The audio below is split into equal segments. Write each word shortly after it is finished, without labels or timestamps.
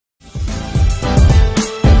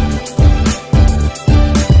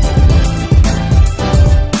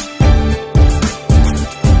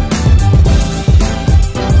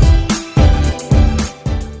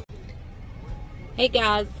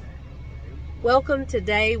guys, welcome to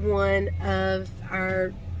day one of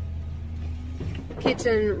our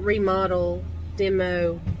kitchen remodel,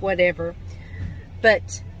 demo, whatever.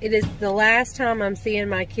 But it is the last time I'm seeing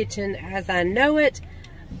my kitchen as I know it,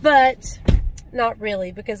 but not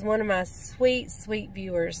really, because one of my sweet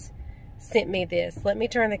viewers sent me this. Let me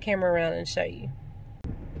turn the camera around and show you.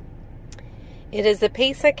 It is a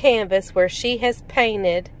piece of canvas where she has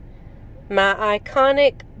painted my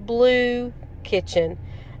iconic blue kitchen.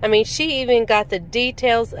 I mean, she even got the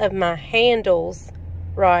details of my handles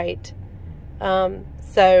right.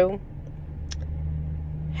 So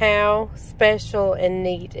how special and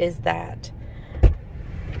neat is that?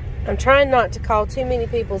 I'm trying not to call too many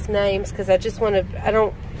people's names because I just want to, I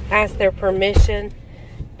don't ask their permission,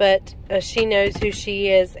 but she knows who she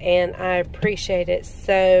is and I appreciate it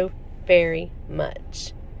so very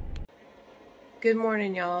much. Good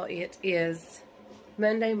morning, y'all. It is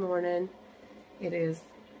Monday morning. It is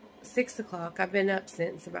 6 o'clock. I've been up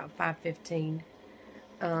since about 5:15.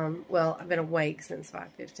 Well, I've been awake since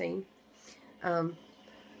 5:15. I'm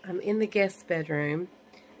in the guest bedroom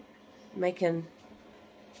making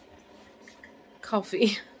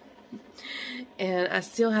coffee. And I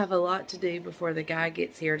still have a lot to do before the guy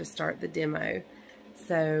gets here to start the demo.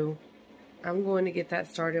 So I'm going to get that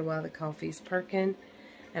started while the coffee's perking.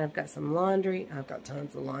 And I've got some laundry. I've got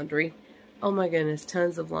tons of laundry. Oh my goodness,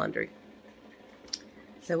 tons of laundry.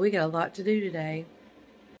 So we got a lot to do today.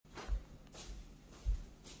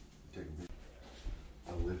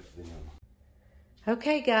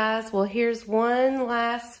 Okay guys, well here's one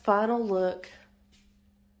last final look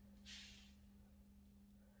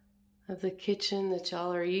of the kitchen that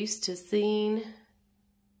y'all are used to seeing.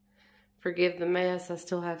 Forgive the mess, I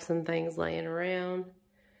still have some things laying around.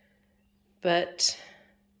 But,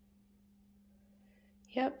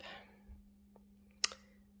 yep,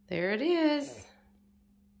 there it is.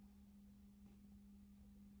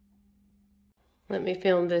 Let me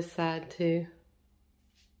film this side too.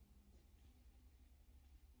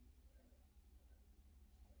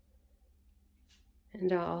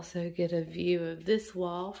 And I'll also get a view of this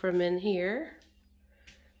wall from in here.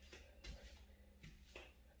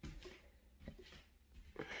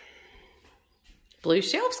 Blue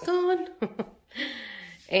shelf's gone.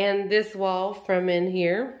 And this wall from in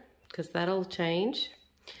here, because that'll change.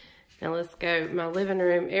 Now let's go. My living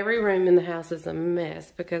room, every room in the house is a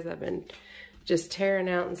mess because I've been just tearing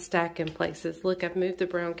out and stacking places. Look, I've moved the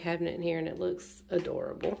brown cabinet in here and it looks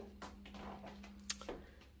adorable.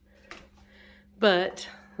 But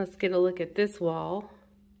let's get a look at this wall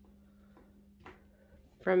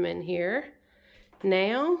from in here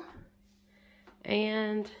now,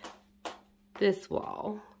 and this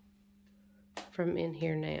wall from in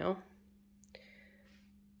here now.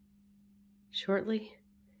 Shortly,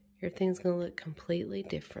 everything's gonna look completely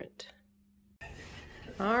different.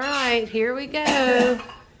 All right, here we go.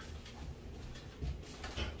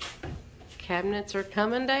 Cabinets are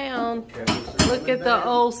coming down. Look at the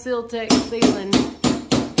old Siltex ceiling.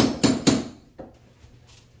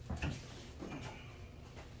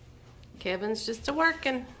 Kevin's just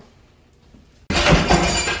a-working.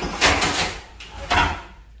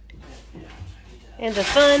 And the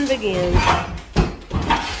fun begins.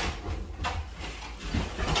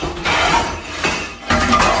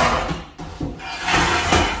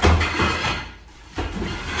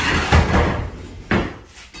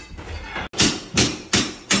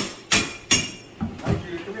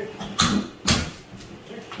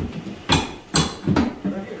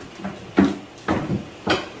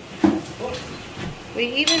 We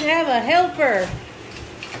even have a helper.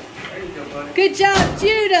 There you go, buddy. Good job,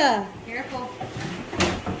 Judah. Careful.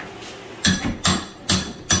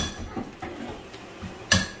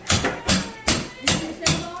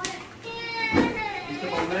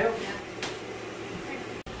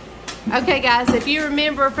 Okay, guys, if you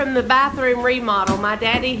remember from the bathroom remodel, my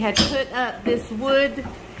daddy had put up this wood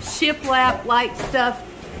shiplap-like stuff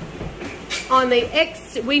on the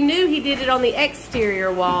we knew he did it on the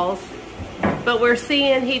exterior walls. But we're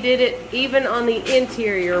seeing he did it even on the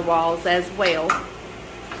interior walls as well.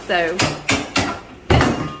 So,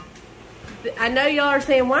 I know y'all are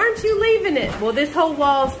saying, why aren't you leaving it? Well, this whole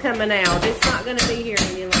wall's coming out. It's not going to be here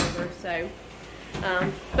any longer. So,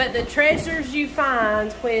 but the treasures you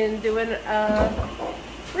find when doing a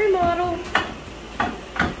remodel.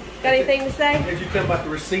 Got anything to say? Did you tell about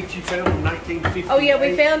the receipt you found from 1958? Oh yeah,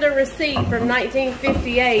 we found a receipt from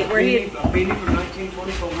 1958 where he had... A penny from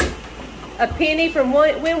 1924. A penny from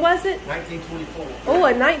when was it? 1924. Oh,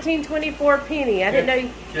 a 1924 penny. I didn't know you...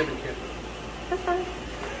 Kevin. That's fine.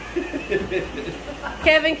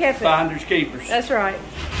 Kevin. Finders keepers. That's right.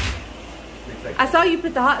 I saw you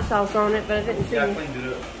put the hot sauce on it, but I didn't see Yeah, I it. cleaned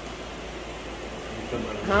it up.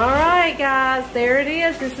 All right, guys, there it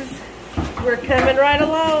is. We're coming right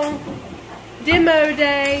along. Demo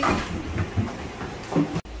day.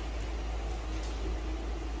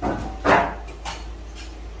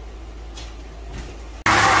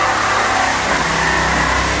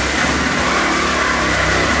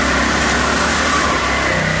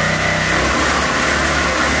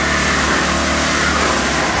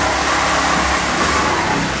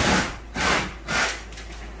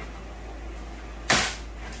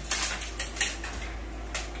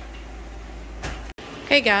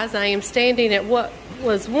 Okay guys, I am standing at what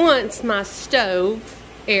was once my stove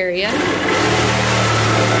area.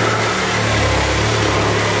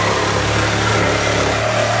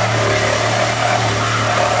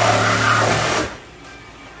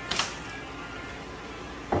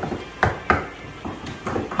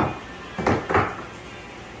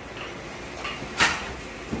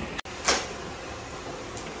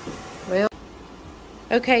 Well,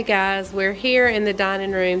 okay guys, we're here in the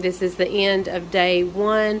dining room. This is the end of day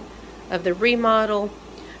 1 of the remodel.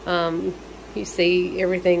 You see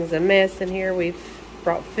everything's a mess in here. We've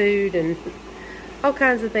brought food and all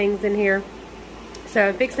kinds of things in here. So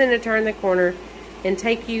I'm fixing to turn the corner and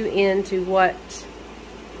take you into what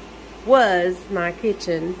was my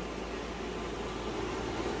kitchen.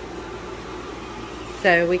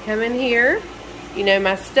 So we come in here. You know,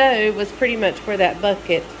 my stove was pretty much where that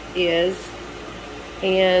bucket is.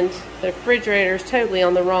 And the refrigerator is totally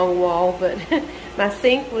on the wrong wall, but my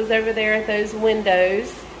sink was over there at those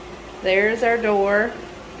windows. There's our door.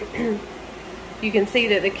 You can see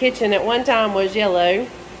that the kitchen at one time was yellow.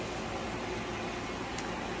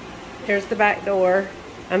 There's the back door.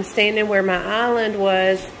 I'm standing where my island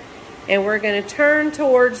was, and we're going to turn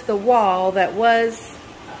towards the wall that was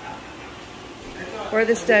where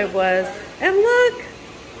the stove was. And look!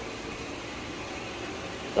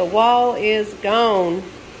 The wall is gone.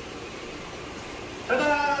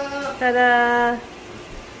 Ta-da! Ta-da!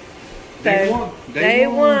 So, day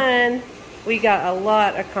one, we got a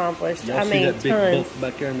lot accomplished. Y'all see that big book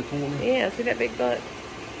back there in the corner? Yeah, see that big book?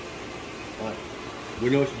 Right. We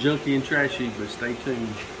know it's junky and trashy, but stay tuned.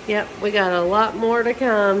 Yep, we got a lot more to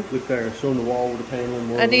come. Look there, showing the wall where the paneling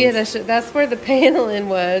was. I did. That's where the paneling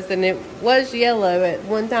was, and it was yellow at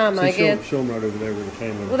one time, I guess. Show them right over there where the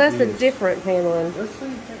paneling Well, that's is. a different paneling. That's the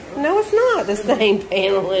same thing. No, it's not the same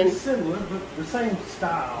paneling. It's similar, but the same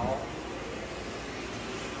style.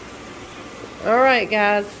 All right,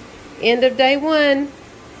 guys. End of day 1.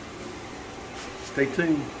 Stay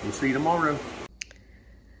tuned. We'll see you tomorrow.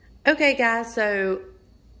 Okay, guys, so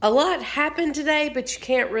a lot happened today, but you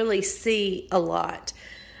can't really see a lot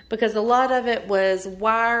because a lot of it was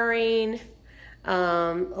wiring,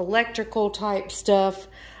 electrical type stuff.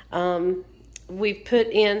 We've put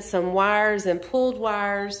in some wires and pulled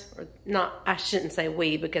wires, or not, I shouldn't say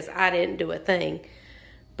we because I didn't do a thing,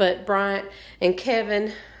 but Bryant and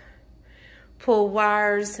Kevin pulled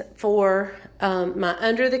wires for my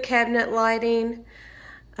under the cabinet lighting,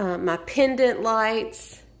 my pendant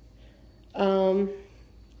lights.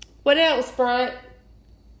 What else, Bryant?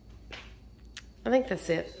 I think that's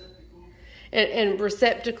it. And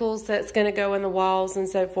receptacles that's going to go in the walls and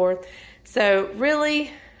so forth. So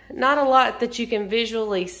really, not a lot that you can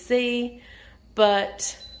visually see,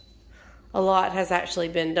 but a lot has actually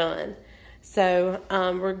been done. So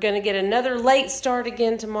we're going to get another late start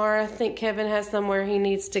again tomorrow. I think Kevin has somewhere he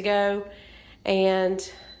needs to go. And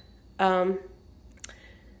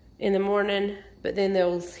in the morning, but then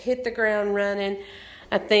they'll hit the ground running.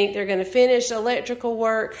 I think they're going to finish electrical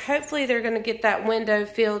work. Hopefully they're going to get that window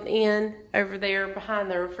filled in over there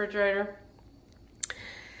behind the refrigerator.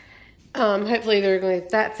 Hopefully they're going to get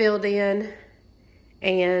that filled in.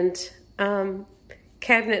 And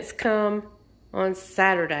cabinets come on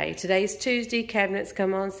Saturday. Today's Tuesday. Cabinets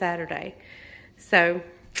come on Saturday. So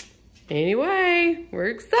anyway, we're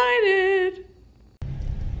excited.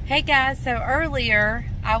 Hey guys, so earlier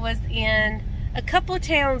I was in a couple of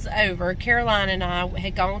towns over. Caroline and I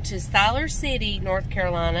had gone to Siler City, North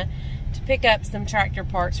Carolina to pick up some tractor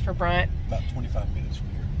parts for Bryant. About 25 minutes from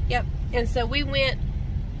here. Yep, and so we went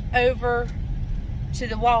over to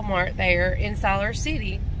the Walmart there in Siler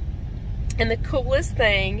City, and the coolest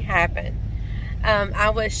thing happened. I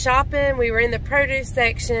was shopping. We were in the produce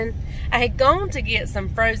section. I had gone to get some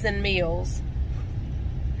frozen meals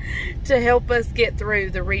to help us get through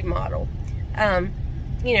the remodel,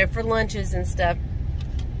 you know, for lunches and stuff.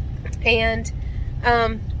 And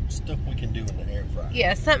stuff we can do in the air fryer.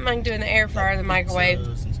 yeah, something I can do in the air fryer, the microwave,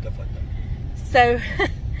 and stuff like that. So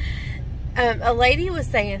a lady was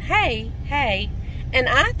saying, hey, And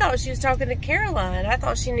I thought she was talking to Caroline. I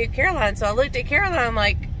thought she knew Caroline. So I looked at Caroline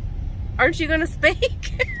like, aren't you going to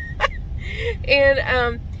speak?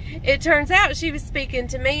 And it turns out she was speaking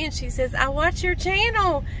to me, and she says, I watch your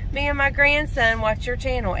channel. Me and my grandson watch your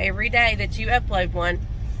channel every day that you upload one.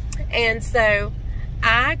 And so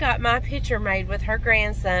I got my picture made with her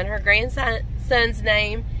grandson. Her grandson's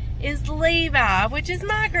name is Levi, which is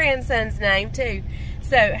my grandson's name too.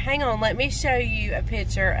 So hang on, let me show you a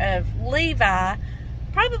picture of Levi,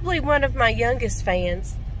 probably one of my youngest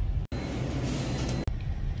fans.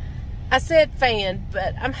 I said fan,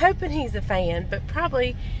 but I'm hoping he's a fan, but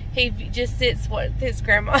probably he just sits what his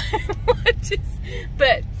grandma watches.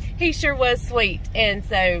 But he sure was sweet, and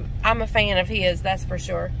so I'm a fan of his, that's for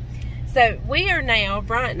sure. So we are now,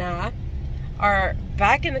 Bryant and I, are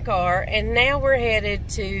back in the car, and now we're headed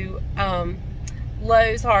to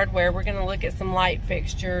Lowe's Hardware. We're going to look at some light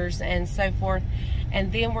fixtures and so forth,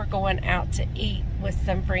 and then we're going out to eat with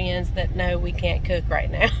some friends that know we can't cook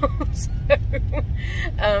right now. So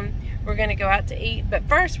we're going to go out to eat, but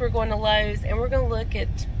first we're going to Lowe's, and we're going to look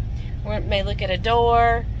at, we may look at a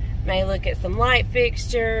door, may look at some light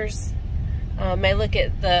fixtures, may look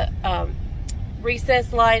at the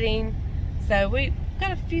recessed lighting. So we've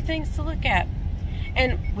got a few things to look at.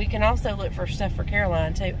 And we can also look for stuff for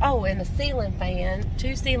Caroline too. Oh, and a ceiling fan,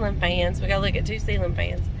 2 ceiling fans. We gotta look at 2 ceiling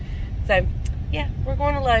fans. So yeah, we're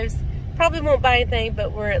going to Lowe's. Probably won't buy anything,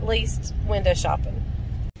 but we're at least window shopping.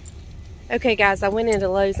 Okay guys, I went into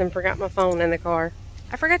Lowe's and forgot my phone in the car.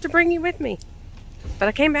 I forgot to bring you with me, but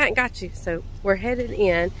I came back and got you. So we're headed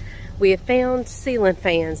in. We have found ceiling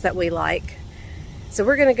fans that we like. So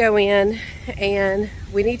we're gonna go in, and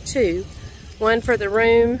we need 2. One for the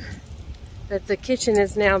room that the kitchen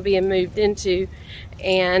is now being moved into,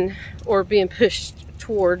 and or being pushed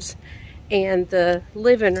towards, and the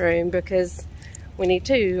living room, because we need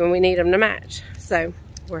 2 and we need them to match. So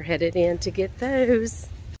we're headed in to get those.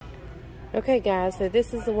 Okay guys, so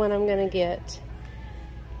this is the one I'm gonna get.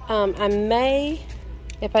 I may,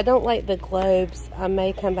 if I don't like the globes, I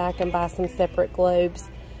may come back and buy some separate globes,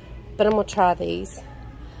 but I'm gonna try these.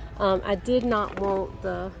 I did not want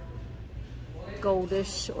the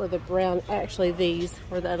goldish or the brown. Actually, these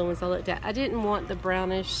were the other ones I looked at. I didn't want the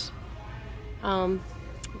brownish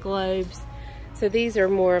globes, so these are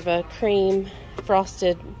more of a cream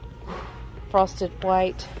frosted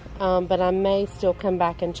white, but I may still come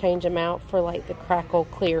back and change them out for like the crackle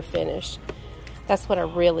clear finish. That's what I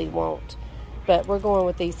really want. But we're going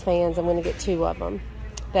with these fans. I'm going to get 2 of them.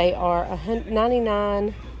 They are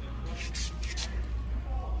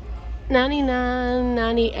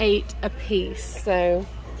 $99.98 a piece, so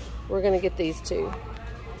we're gonna get these 2.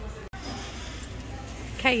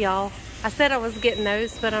 Okay y'all, I said I was getting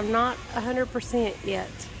those, but I'm not 100% yet.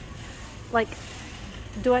 Like,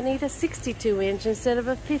 do I need a 62 inch instead of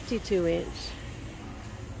a 52 inch?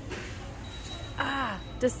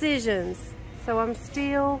 Decisions. So I'm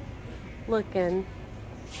still looking.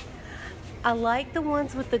 I like the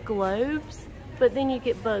ones with the globes, but then you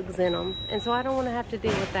get bugs in them, and so I don't want to have to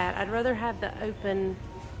deal with that. I'd rather have the open.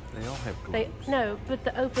 They all have globes. No, but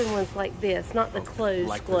the open ones like this, not the closed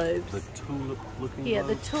like globes. The tulip looking Yeah,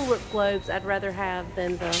 globes? the tulip globes I'd rather have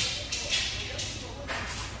than the,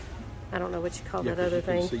 I don't know what you call that other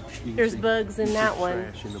thing. There's bugs in that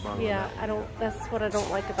one. Yeah, I don't, that's what I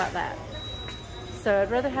don't like about that. So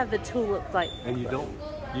I'd rather have the tulip like. And you don't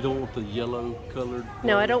want the yellow colored?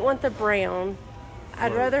 No, I don't want the brown.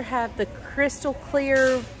 I'd rather have the crystal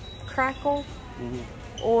clear crackle,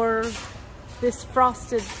 or this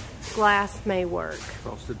frosted glass may work.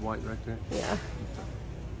 Frosted white right there? Yeah.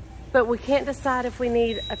 But we can't decide if we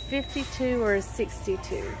need a 52 or a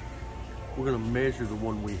 62. We're going to measure the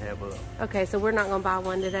one we have up. Okay, so we're not going to buy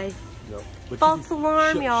one today. No. But False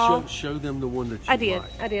alarm, y'all. Show them the one that you I did.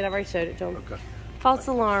 like. I did. I already showed it to them. Okay. False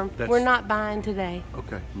alarm. We're not buying today.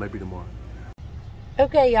 Okay, maybe tomorrow.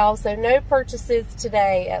 Okay, y'all, so no purchases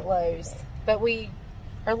today at Lowe's, but we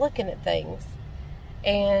are looking at things,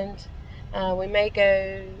 and we may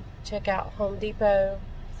go check out Home Depot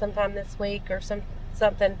sometime this week or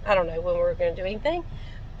something. I don't know when we're going to do anything,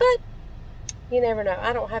 but you never know.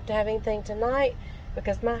 I don't have to have anything tonight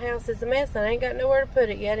because my house is a mess and I ain't got nowhere to put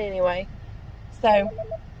it yet anyway. So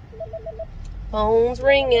phone's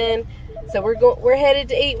ringing, so we're headed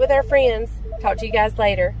to eat with our friends. Talk to you guys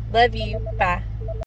later. Love you. Bye.